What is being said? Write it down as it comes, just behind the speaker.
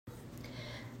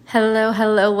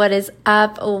Hello, what is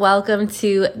up? Welcome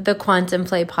to the Quantum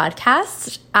Play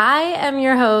podcast. I am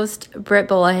your host, Britt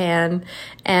Bolahan,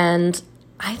 and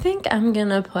I think I'm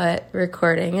gonna put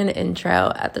recording an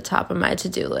intro at the top of my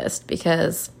to-do list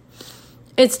because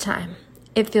it's time.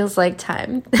 It feels like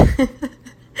time.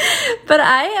 But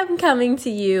I am coming to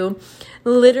you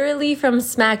literally from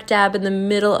smack dab in the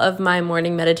middle of my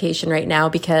morning meditation right now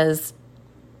because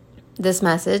this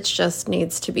message just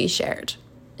needs to be shared.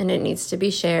 And it needs to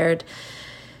be shared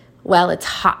while it's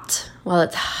hot. While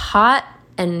it's hot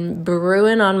and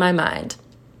brewing on my mind.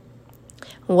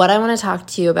 What I want to talk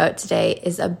to you about today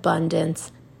is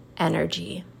abundance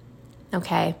energy.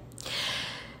 Okay?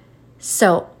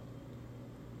 So,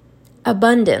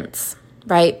 abundance,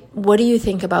 right? What do you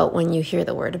think about when you hear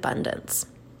the word abundance?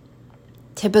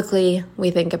 Typically,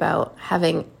 we think about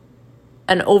having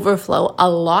an overflow, a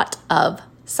lot of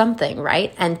something,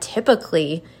 right? And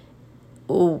typically,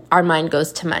 our mind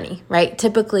goes to money, right?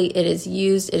 Typically, it is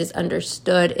used, it is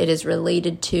understood, it is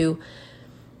related to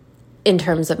in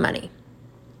terms of money.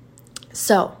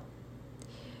 So,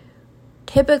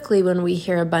 typically when we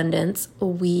hear abundance,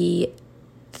 we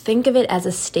think of it as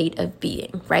a state of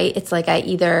being, right? It's like I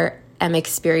either am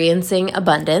experiencing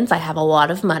abundance, I have a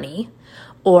lot of money,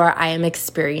 or I am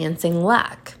experiencing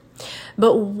lack.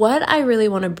 But what I really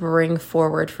want to bring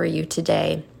forward for you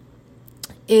today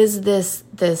is this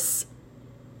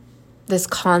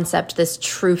concept, this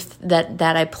truth that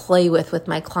I play with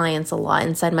my clients a lot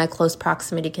inside my close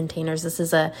proximity containers. This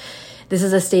is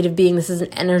a state of being. This is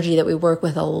an energy that we work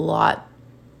with a lot.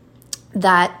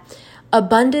 That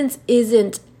abundance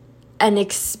isn't an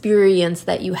experience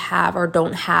that you have or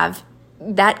don't have.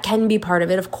 That can be part of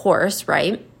it, of course,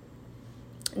 right?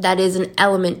 That is an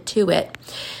element to it.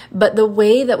 But the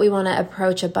way that we want to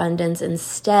approach abundance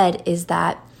instead is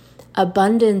that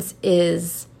abundance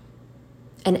is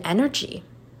an energy.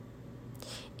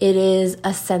 It is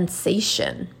a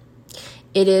sensation.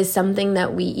 It is something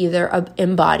that we either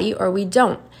embody or we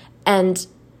don't. And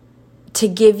to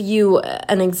give you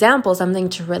an example, something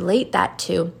to relate that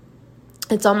to,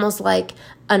 it's almost like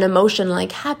an emotion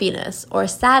like happiness or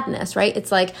sadness, right?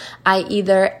 It's like I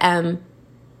either am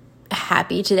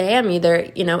happy today, I'm either,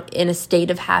 in a state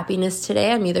of happiness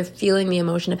today, I'm either feeling the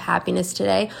emotion of happiness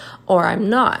today or I'm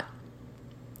not.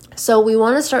 So we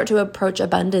want to start to approach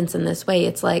abundance in this way.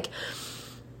 It's like,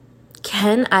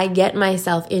 can I get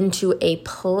myself into a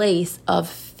place of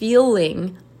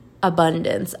feeling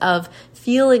abundance, of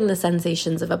feeling the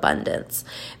sensations of abundance?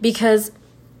 Because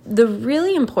the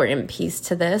really important piece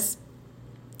to this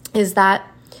is that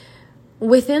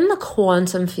within the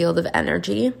quantum field of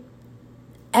energy,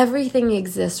 everything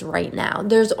exists right now.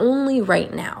 There's only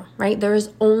right now, right? There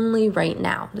is only right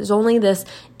now. There's only this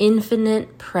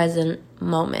infinite present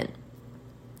moment.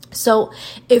 So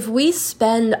if we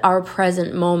spend our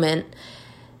present moment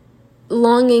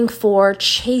longing for,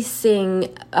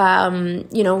 chasing,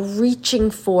 reaching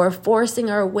for, forcing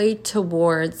our way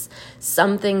towards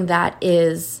something that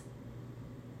is,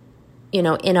 in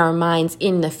our minds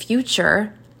in the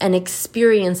future, an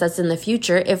experience that's in the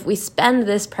future, if we spend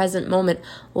this present moment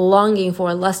longing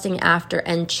for, lusting after,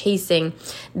 and chasing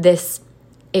this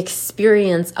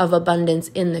experience of abundance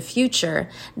in the future,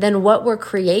 then what we're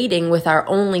creating with our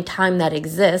only time that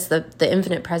exists, the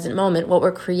infinite present moment, what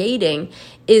we're creating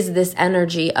is this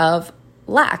energy of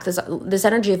lack, this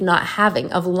energy of not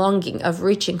having, of longing, of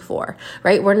reaching for,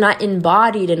 right? We're not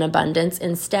embodied in abundance.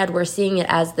 Instead, we're seeing it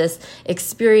as this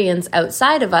experience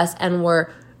outside of us and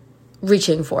we're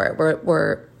reaching for it.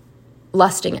 We're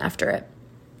lusting after it.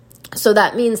 So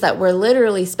that means that we're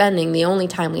literally spending the only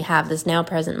time we have, this now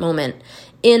present moment,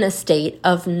 in a state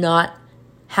of not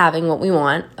having what we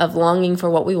want, of longing for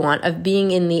what we want, of being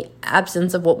in the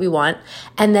absence of what we want.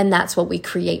 And then that's what we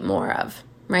create more of,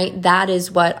 right? That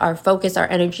is what our focus, our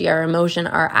energy, our emotion,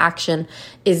 our action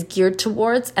is geared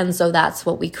towards. And so that's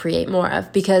what we create more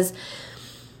of. Because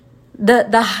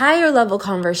the higher level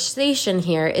conversation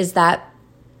here is that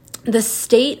the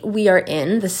state we are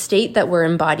in, the state that we're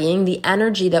embodying, the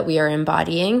energy that we are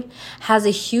embodying has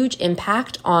a huge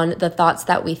impact on the thoughts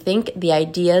that we think, the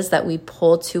ideas that we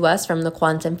pull to us from the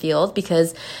quantum field,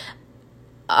 because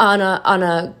on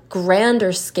a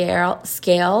grander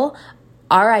scale,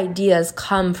 our ideas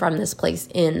come from this place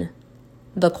in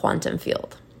the quantum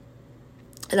field.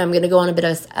 And I'm going to go on a bit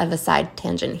of a side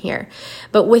tangent here.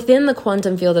 But within the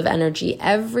quantum field of energy,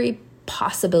 every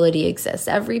possibility exists.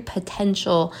 Every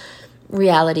potential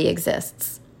reality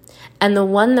exists. And the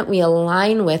one that we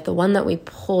align with, the one that we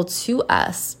pull to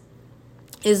us,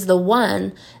 is the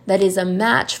one that is a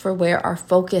match for where our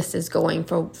focus is going,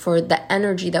 for the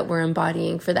energy that we're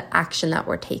embodying, for the action that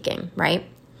we're taking, right?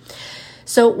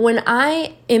 So when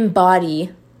I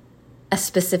embody a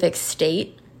specific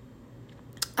state,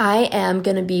 I am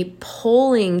going to be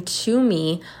pulling to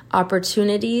me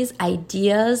opportunities,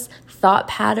 ideas, thought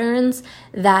patterns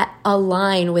that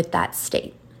align with that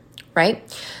state, right?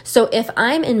 So if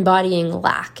I'm embodying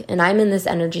lack and I'm in this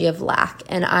energy of lack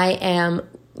and I am,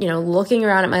 looking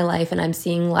around at my life and I'm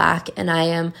seeing lack and I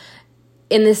am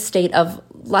in this state of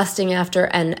lusting after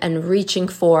and reaching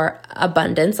for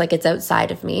abundance, like it's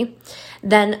outside of me,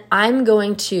 then I'm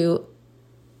going to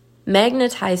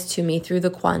magnetize to me through the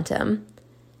quantum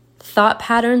thought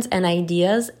patterns and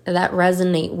ideas that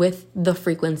resonate with the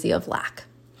frequency of lack,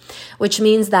 which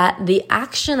means that the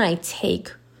action I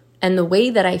take and the way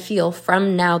that I feel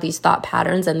from now, these thought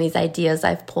patterns and these ideas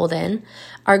I've pulled in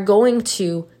are going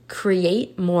to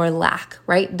create more lack,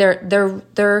 right?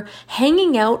 They're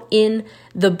hanging out in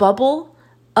the bubble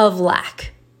of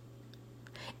lack.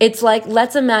 It's like,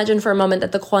 let's imagine for a moment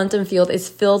that the quantum field is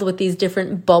filled with these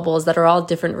different bubbles that are all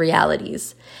different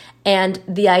realities. And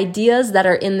the ideas that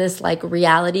are in this like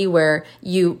reality where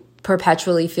you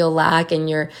perpetually feel lack and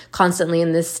you're constantly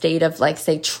in this state of like,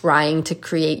 say, trying to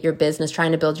create your business,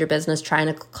 trying to build your business, trying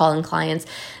to call in clients.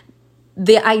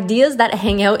 The ideas that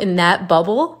hang out in that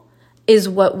bubble is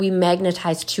what we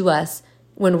magnetize to us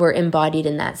when we're embodied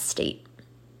in that state.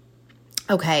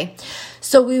 Okay,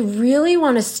 so we really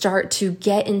want to start to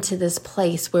get into this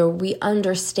place where we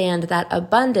understand that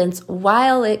abundance,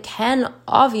 while it can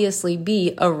obviously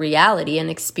be a reality, an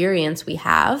experience we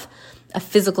have, a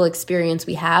physical experience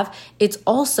we have, it's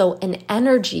also an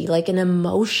energy, like an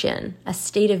emotion, a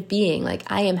state of being, like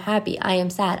I am happy, I am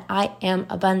sad, I am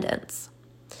abundance.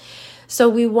 So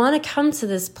we want to come to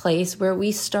this place where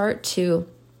we start to,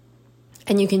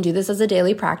 and you can do this as a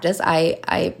daily practice.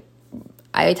 I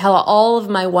tell all of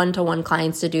my one-to-one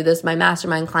clients to do this, my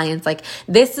mastermind clients, like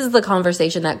this is the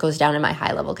conversation that goes down in my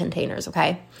high-level containers,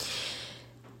 okay?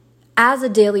 As a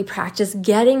daily practice,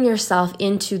 getting yourself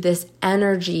into this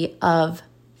energy of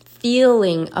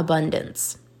feeling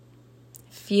abundance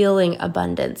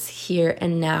here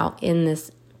and now in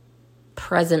this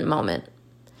present moment,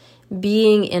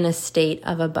 being in a state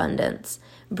of abundance,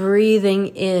 breathing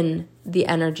in the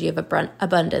energy of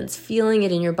abundance, feeling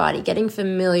it in your body, getting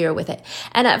familiar with it.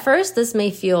 And at first, this may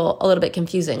feel a little bit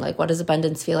confusing. Like, what does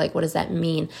abundance feel like? What does that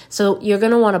mean? So you're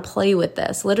going to want to play with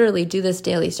this. Literally do this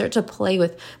daily. Start to play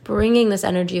with bringing this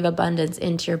energy of abundance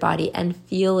into your body and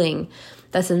feeling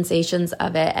the sensations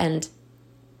of it and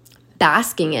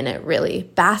basking in it,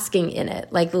 really. Basking in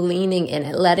it, like leaning in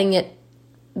it, letting it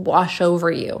wash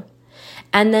over you.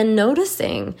 And then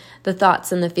noticing the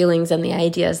thoughts and the feelings and the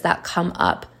ideas that come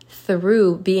up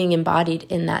through being embodied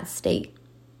in that state.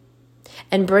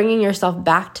 And bringing yourself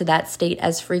back to that state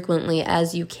as frequently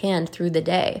as you can through the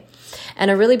day. And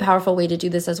a really powerful way to do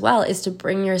this as well is to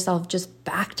bring yourself just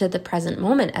back to the present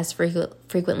moment as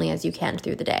frequently as you can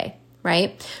through the day,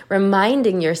 right?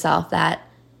 Reminding yourself that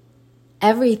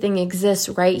everything exists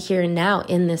right here and now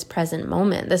in this present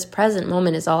moment. This present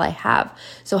moment is all I have.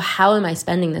 So how am I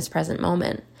spending this present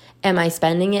moment? Am I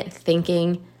spending it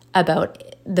thinking about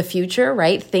the future,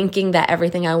 right? Thinking that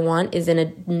everything I want is in a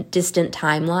distant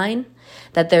timeline,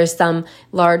 that there's some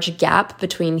large gap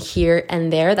between here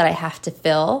and there that I have to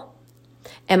fill?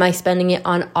 Am I spending it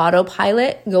on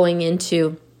autopilot, going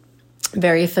into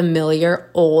very familiar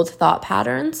old thought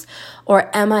patterns?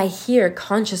 Or am I here,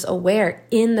 conscious, aware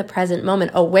in the present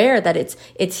moment, aware that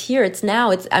it's here, it's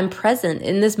now, I'm present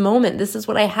in this moment. This is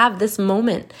what I have this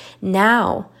moment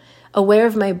now. Aware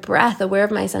of my breath, aware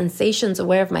of my sensations,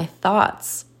 aware of my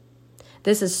thoughts.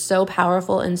 This is so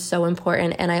powerful and so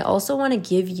important. And I also want to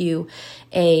give you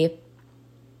a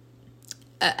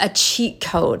cheat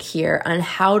code here on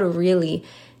how to really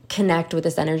connect with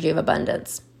this energy of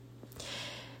abundance.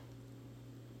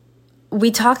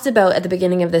 We talked about at the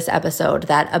beginning of this episode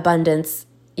that abundance,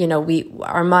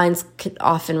 our minds could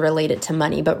often relate it to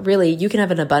money, but really you can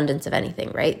have an abundance of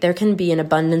anything, right? There can be an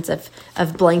abundance of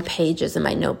blank pages in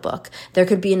my notebook. There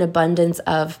could be an abundance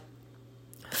of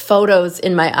photos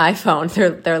in my iPhone.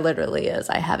 There literally is.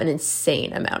 I have an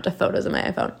insane amount of photos in my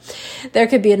iPhone. There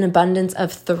could be an abundance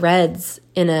of threads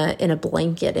in a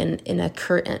blanket, in a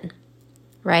curtain,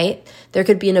 right? There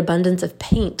could be an abundance of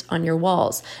paint on your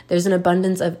walls. There's an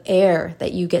abundance of air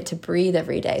that you get to breathe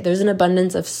every day. There's an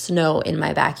abundance of snow in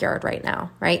my backyard right now,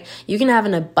 right? You can have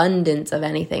an abundance of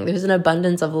anything. There's an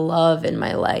abundance of love in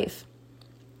my life.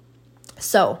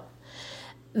 So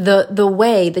the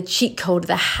way, the cheat code,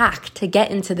 the hack to get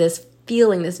into this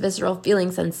feeling, this visceral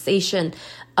feeling, sensation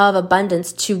of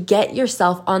abundance, to get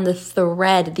yourself on the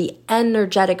thread, the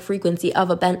energetic frequency of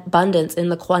abundance in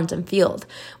the quantum field,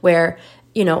 where,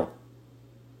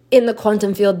 in the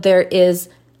quantum field, there is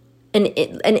an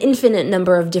infinite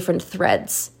number of different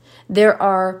threads.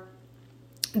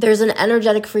 There's an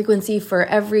energetic frequency for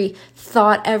every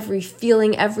thought, every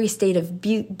feeling, every state of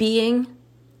being.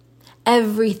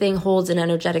 Everything holds an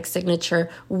energetic signature.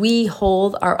 We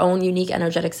hold our own unique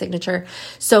energetic signature.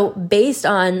 So based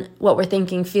on what we're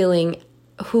thinking, feeling,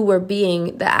 who we're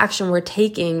being, the action we're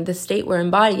taking, the state we're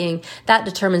embodying, that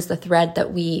determines the thread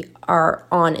that we are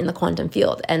on in the quantum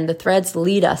field. And the threads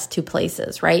lead us to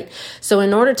places, right? So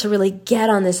in order to really get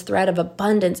on this thread of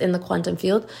abundance in the quantum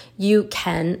field, you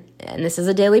can, and this is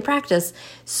a daily practice,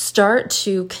 start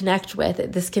to connect with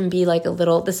it. This can be like a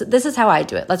little, this is how I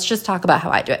do it. Let's just talk about how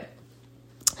I do it.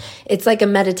 It's like a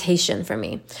meditation for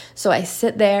me. So I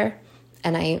sit there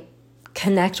and I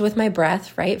connect with my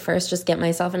breath, right? First, just get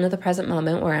myself into the present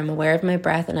moment where I'm aware of my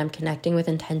breath and I'm connecting with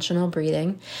intentional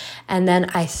breathing. And then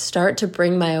I start to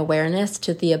bring my awareness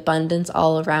to the abundance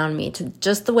all around me, to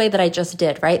just the way that I just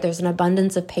did, right? There's an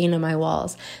abundance of paint on my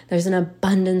walls. There's an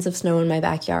abundance of snow in my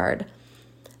backyard.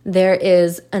 There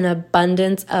is an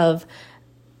abundance of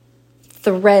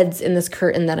threads in this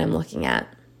curtain that I'm looking at.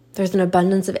 There's an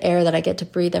abundance of air that I get to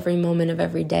breathe every moment of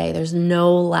every day. There's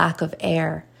no lack of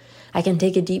air. I can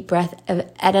take a deep breath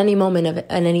at any moment of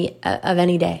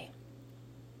any day.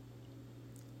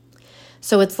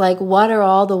 So it's like, what are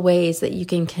all the ways that you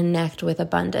can connect with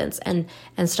abundance and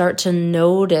start to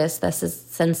notice the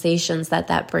sensations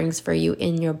that brings for you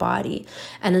in your body,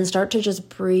 and then start to just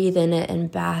breathe in it and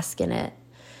bask in it.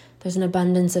 There's an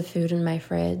abundance of food in my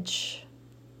fridge.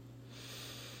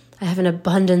 I have an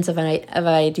abundance of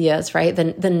ideas, right?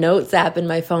 The notes app in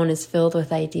my phone is filled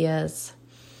with ideas.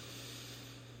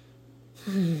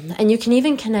 And you can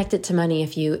even connect it to money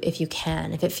if you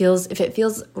can. If it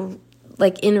feels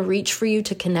like in reach for you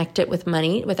to connect it with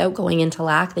money without going into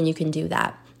lack, then you can do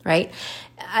that, right?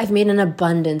 I've made an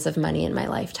abundance of money in my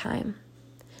lifetime.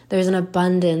 There's an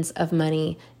abundance of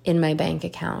money in my bank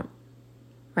account,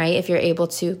 right? If you're able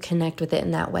to connect with it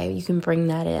in that way, you can bring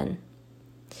that in.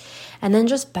 And then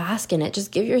just bask in it.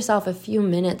 Just give yourself a few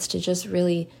minutes to just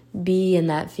really be in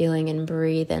that feeling and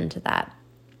breathe into that.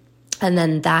 And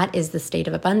then that is the state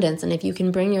of abundance. And if you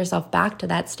can bring yourself back to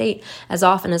that state as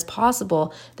often as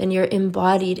possible, then you're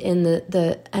embodied in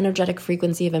the energetic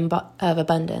frequency of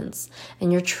abundance.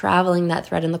 And you're traveling that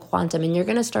thread in the quantum. And you're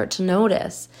going to start to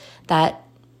notice that,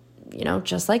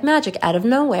 just like magic, out of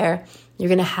nowhere, you're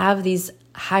going to have these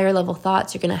higher level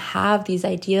thoughts. You're going to have these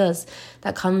ideas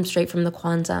that come straight from the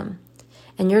quantum.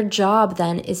 And your job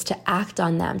then is to act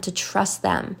on them, to trust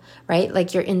them, right?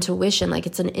 Like your intuition, like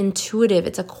it's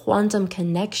a quantum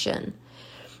connection.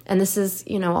 And this is,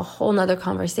 a whole nother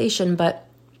conversation, but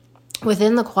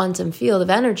within the quantum field of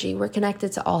energy, we're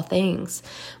connected to all things.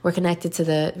 We're connected to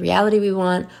the reality we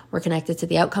want. We're connected to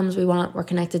the outcomes we want. We're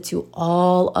connected to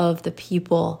all of the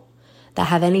people that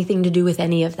have anything to do with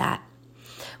any of that,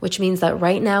 which means that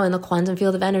right now in the quantum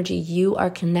field of energy, you are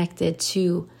connected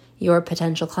to your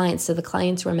potential clients, to the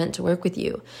clients who are meant to work with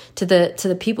you, to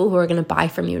the people who are going to buy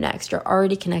from you next. You're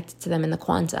already connected to them in the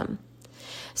quantum.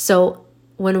 So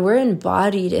when we're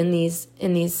embodied in these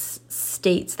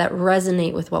states that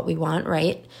resonate with what we want,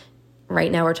 right?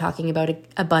 Right now we're talking about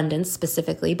abundance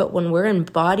specifically, but when we're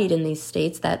embodied in these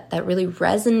states that really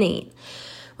resonate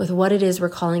with what it is we're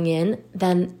calling in,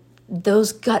 then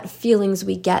those gut feelings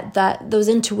we get, those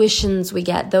intuitions we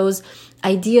get, those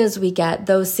ideas we get,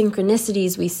 those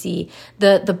synchronicities we see,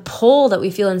 the pull that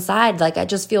we feel inside, like I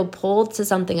just feel pulled to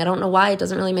something. I don't know why. It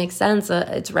doesn't really make sense.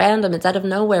 It's random. It's out of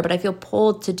nowhere, but I feel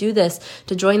pulled to do this,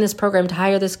 to join this program, to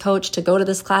hire this coach, to go to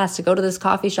this class, to go to this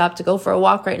coffee shop, to go for a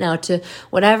walk right now, to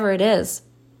whatever it is.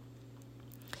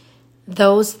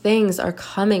 Those things are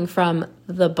coming from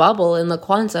the bubble in the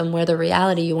quantum where the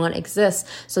reality you want exists.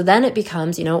 So then it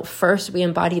becomes, first we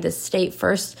embody this state.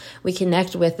 First we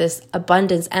connect with this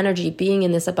abundance energy, being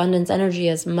in this abundance energy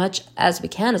as much as we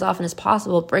can, as often as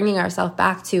possible, bringing ourselves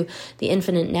back to the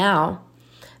infinite now.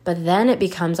 But then it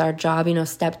becomes our job,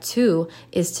 step 2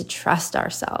 is to trust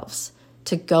ourselves,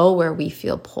 to go where we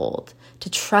feel pulled, to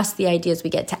trust the ideas we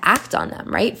get, to act on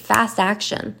them, right? Fast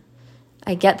action.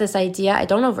 I get this idea. I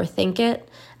don't overthink it.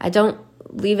 I don't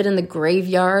leave it in the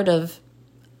graveyard of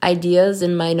ideas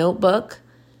in my notebook.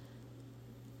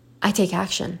 I take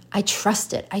action. I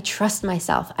trust it. I trust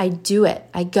myself. I do it.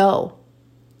 I go.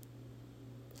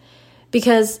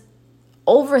 Because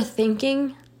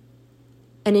overthinking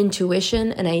an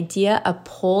intuition, an idea, a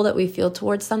pull that we feel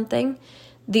towards something,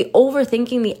 the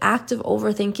act of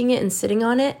overthinking it and sitting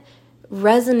on it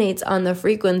resonates on the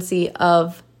frequency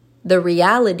of the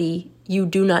reality you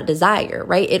do not desire,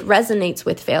 right? It resonates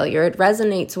with failure. It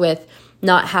resonates with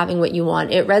not having what you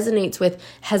want. It resonates with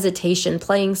hesitation,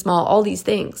 playing small, all these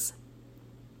things.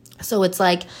 So it's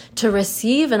like to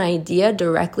receive an idea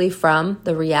directly from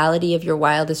the reality of your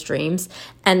wildest dreams,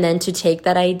 and then to take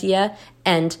that idea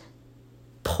and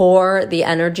pour the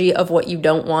energy of what you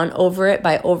don't want over it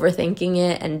by overthinking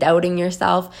it and doubting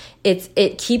yourself.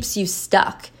 It keeps you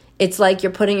stuck. It's like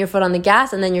you're putting your foot on the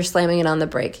gas and then you're slamming it on the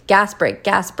brake. Gas,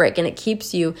 brake, and it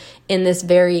keeps you in this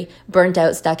very burnt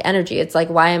out, stuck energy. It's like,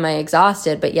 why am I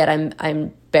exhausted, but yet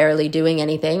I'm barely doing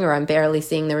anything, or I'm barely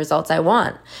seeing the results I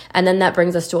want? And then that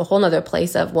brings us to a whole nother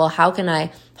place of, well, how can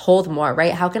I hold more,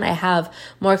 right? How can I have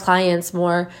more clients,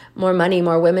 more money,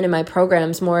 more women in my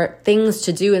programs, more things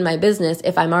to do in my business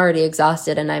if I'm already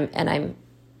exhausted and I'm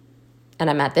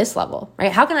at this level,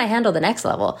 right? How can I handle the next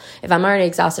level if I'm already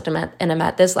exhausted and I'm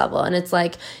at this level? And it's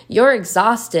like, you're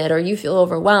exhausted or you feel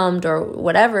overwhelmed or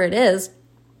whatever it is,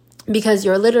 because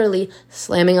you're literally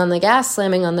slamming on the gas,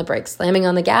 slamming on the brake, slamming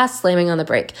on the gas, slamming on the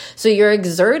brake. So you're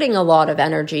exerting a lot of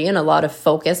energy and a lot of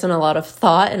focus and a lot of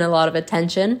thought and a lot of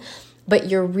attention, but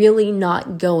you're really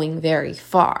not going very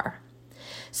far.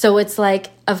 So it's like,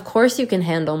 of course you can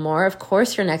handle more. Of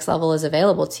course your next level is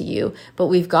available to you, but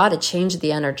we've got to change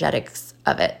the energetics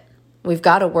of it. We've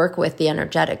got to work with the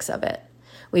energetics of it.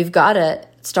 We've got to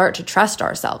start to trust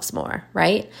ourselves more,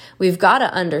 right? We've got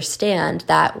to understand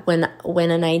that when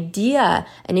an idea,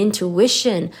 an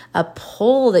intuition, a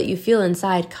pull that you feel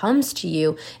inside comes to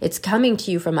you, it's coming to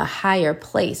you from a higher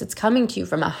place. It's coming to you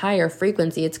from a higher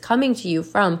frequency. It's coming to you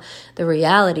from the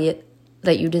reality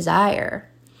that you desire.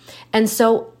 And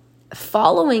so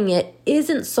following it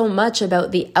isn't so much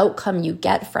about the outcome you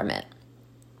get from it.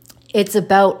 It's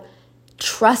about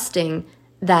trusting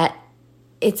that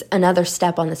it's another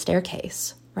step on the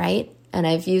staircase, right? And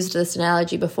I've used this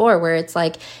analogy before where it's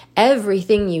like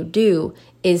everything you do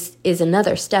is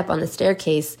another step on the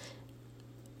staircase,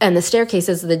 and the staircase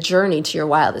is the journey to your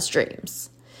wildest dreams.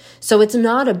 So it's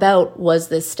not about, was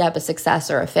this step a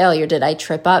success or a failure? Did I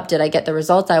trip up? Did I get the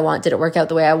results I want? Did it work out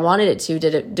the way I wanted it to?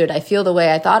 Did I feel the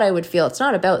way I thought I would feel? It's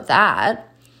not about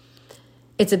that.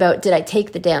 It's about, did I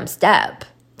take the damn step?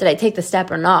 Did I take the step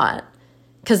or not?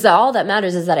 Because all that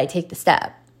matters is that I take the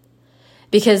step.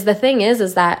 Because the thing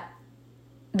is that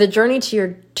the journey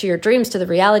to your dreams, to the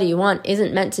reality you want,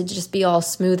 isn't meant to just be all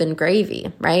smooth and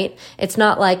gravy, right? It's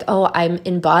not like, oh, I'm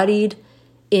embodied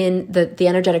in the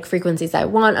energetic frequencies I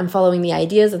want. I'm following the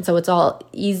ideas, and so it's all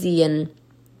easy and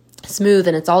smooth,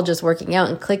 and it's all just working out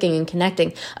and clicking and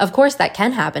connecting. Of course, that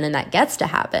can happen, and that gets to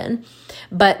happen.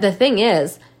 But the thing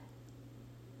is,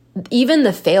 even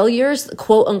the failures,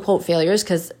 quote unquote failures,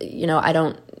 because I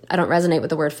don't resonate with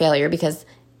the word failure, because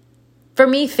for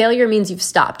me, failure means you've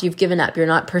stopped, you've given up, you're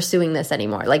not pursuing this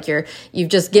anymore. Like you've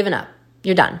just given up,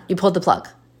 you're done, you pulled the plug.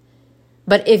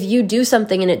 But if you do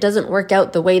something and it doesn't work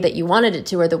out the way that you wanted it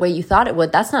to or the way you thought it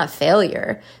would, that's not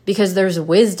failure, because there's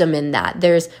wisdom in that.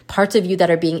 There's parts of you that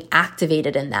are being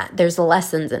activated in that. There's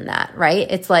lessons in that, right?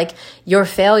 It's like your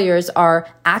failures are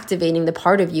activating the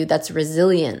part of you that's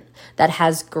resilient, that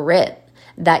has grit,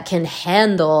 that can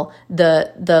handle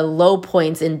the low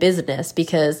points in business,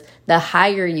 because the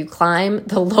higher you climb,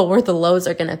 the lower the lows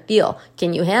are going to feel.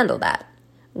 Can you handle that?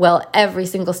 Well, every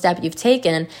single step you've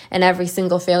taken and every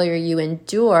single failure you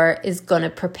endure is going to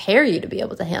prepare you to be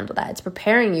able to handle that. It's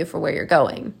preparing you for where you're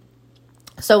going.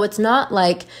 So it's not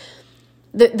like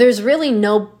there's really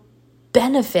no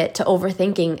benefit to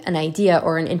overthinking an idea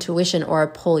or an intuition or a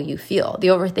pull you feel. The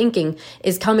overthinking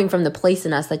is coming from the place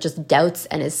in us that just doubts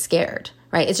and is scared,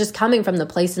 right? It's just coming from the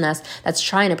place in us that's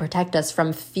trying to protect us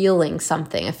from feeling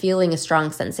something, feeling a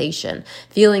strong sensation,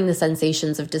 feeling the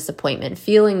sensations of disappointment,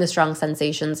 feeling the strong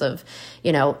sensations of,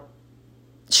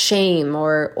 shame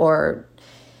or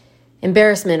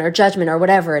embarrassment or judgment or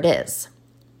whatever it is.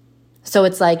 So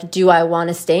it's like, do I want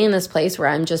to stay in this place where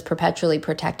I'm just perpetually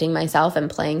protecting myself and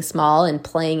playing small and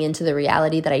playing into the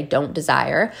reality that I don't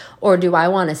desire? Or do I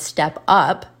want to step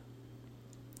up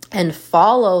and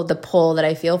follow the pull that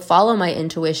I feel, follow my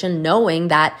intuition, knowing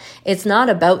that it's not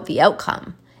about the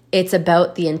outcome. It's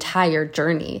about the entire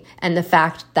journey and the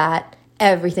fact that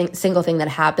single thing that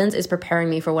happens is preparing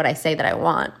me for what I say that I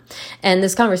want. And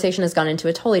this conversation has gone into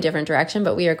a totally different direction,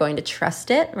 but we are going to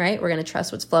trust it, right? We're going to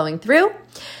trust what's flowing through.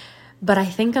 But I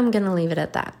think I'm going to leave it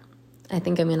at that.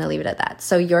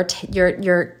 So your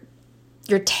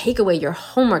takeaway, your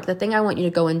homework, the thing I want you to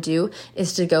go and do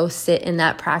is to go sit in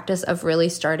that practice of really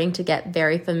starting to get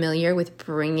very familiar with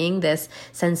bringing this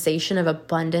sensation of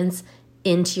abundance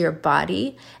into your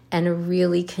body and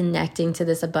really connecting to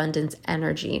this abundance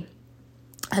energy.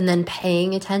 And then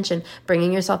paying attention,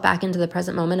 bringing yourself back into the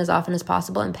present moment as often as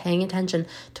possible, and paying attention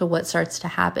to what starts to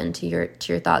happen to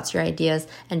your thoughts, your ideas,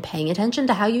 and paying attention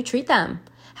to how you treat them,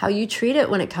 how you treat it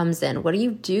when it comes in. What do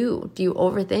you do? Do you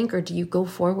overthink or do you go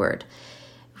forward?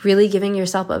 Really giving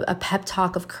yourself a pep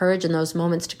talk of courage in those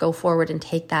moments to go forward and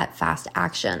take that fast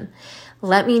action.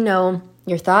 Let me know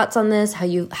your thoughts on this, how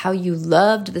you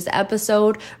loved this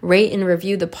episode. Rate and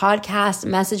review the podcast.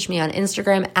 Message me on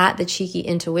Instagram at The Cheeky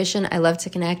Intuition. I love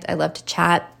to connect. I love to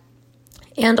chat.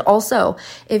 And also,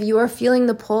 if you are feeling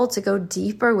the pull to go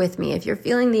deeper with me, if you're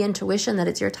feeling the intuition that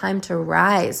it's your time to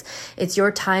rise, it's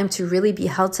your time to really be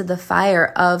held to the fire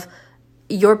of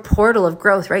your portal of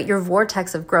growth, right? Your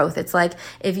vortex of growth. It's like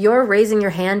if you're raising your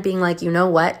hand being like, you know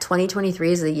what,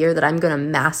 2023 is the year that I'm going to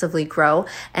massively grow,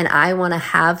 and I want to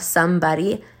have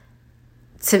somebody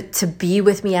to be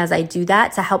with me as I do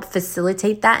that, to help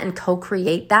facilitate that and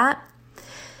co-create that,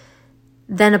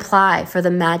 then apply for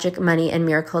the Magic, Money, and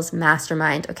Miracles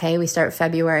Mastermind. Okay, we start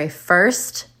February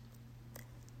 1st.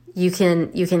 You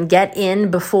can get in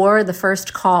before the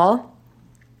first call,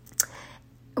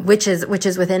 which is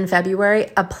within February.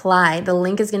 Apply. The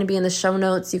link is going to be in the show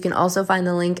notes. You can also find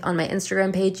the link on my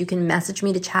Instagram page. You can message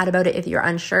me to chat about it if you're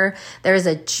unsure. There is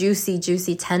a juicy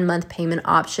 10-month payment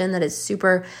option that is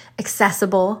super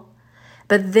accessible.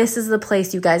 But this is the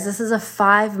place, you guys. This is a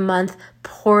 5-month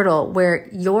portal where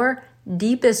your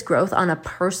deepest growth on a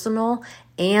personal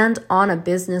and on a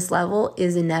business level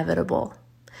is inevitable,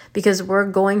 because we're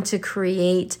going to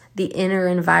create the inner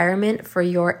environment for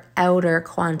your outer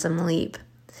quantum leap.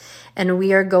 And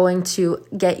we are going to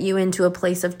get you into a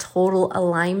place of total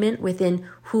alignment within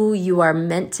who you are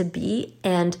meant to be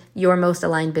and your most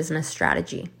aligned business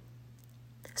strategy,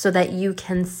 so that you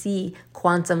can see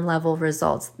quantum level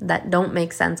results that don't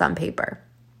make sense on paper.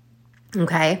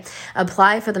 Okay,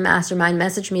 apply for the mastermind,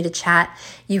 message me to chat.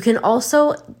 You can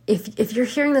also, if you're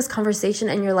hearing this conversation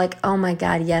and you're like, oh my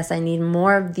God, yes, I need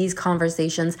more of these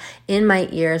conversations in my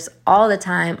ears all the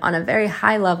time on a very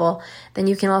high level, then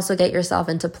you can also get yourself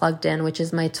into Plugged In, which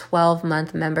is my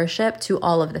 12-month membership to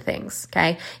all of the things,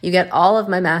 okay? You get all of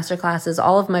my masterclasses,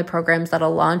 all of my programs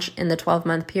that'll launch in the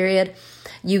 12-month period.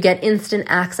 You get instant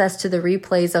access to the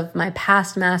replays of my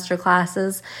past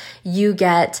masterclasses. You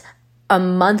get a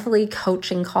monthly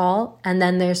coaching call, and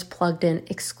then there's Plugged In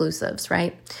exclusives,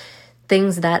 right?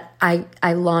 Things that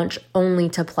I launch only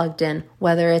to Plugged In,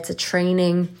 whether it's a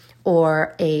training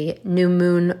or a new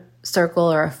moon circle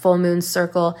or a full moon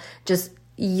circle, just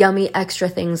yummy extra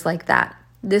things like that.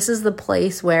 This is the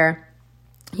place where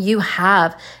you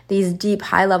have these deep,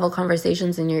 high-level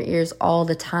conversations in your ears all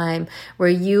the time, where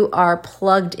you are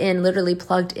plugged in, literally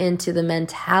plugged into the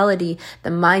mentality, the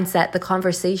mindset, the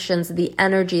conversations, the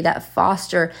energy that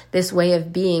foster this way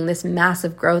of being, this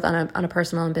massive growth on a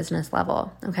personal and business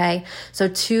level, okay? So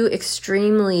 2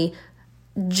 extremely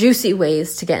juicy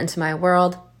ways to get into my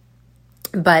world,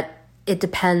 but it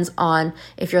depends on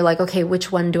if you're like, okay,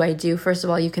 which one do I do? First of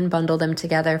all, you can bundle them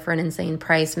together for an insane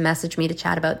price. Message me to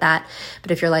chat about that. But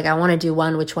if you're like, I want to do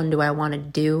one, which one do I want to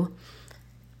do?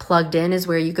 Plugged In is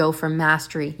where you go for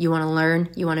mastery. You want to learn,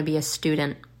 you want to be a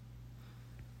student.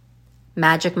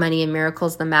 Magic, Money, and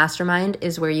Miracles, the mastermind,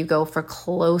 is where you go for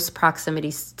close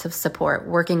proximity to support,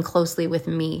 working closely with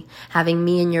me, having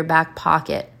me in your back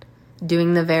pocket,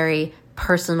 doing the very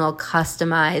personal,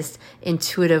 customized,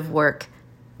 intuitive work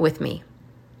with me.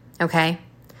 Okay?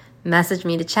 Message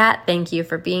me to chat. Thank you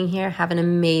for being here. Have an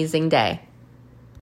amazing day.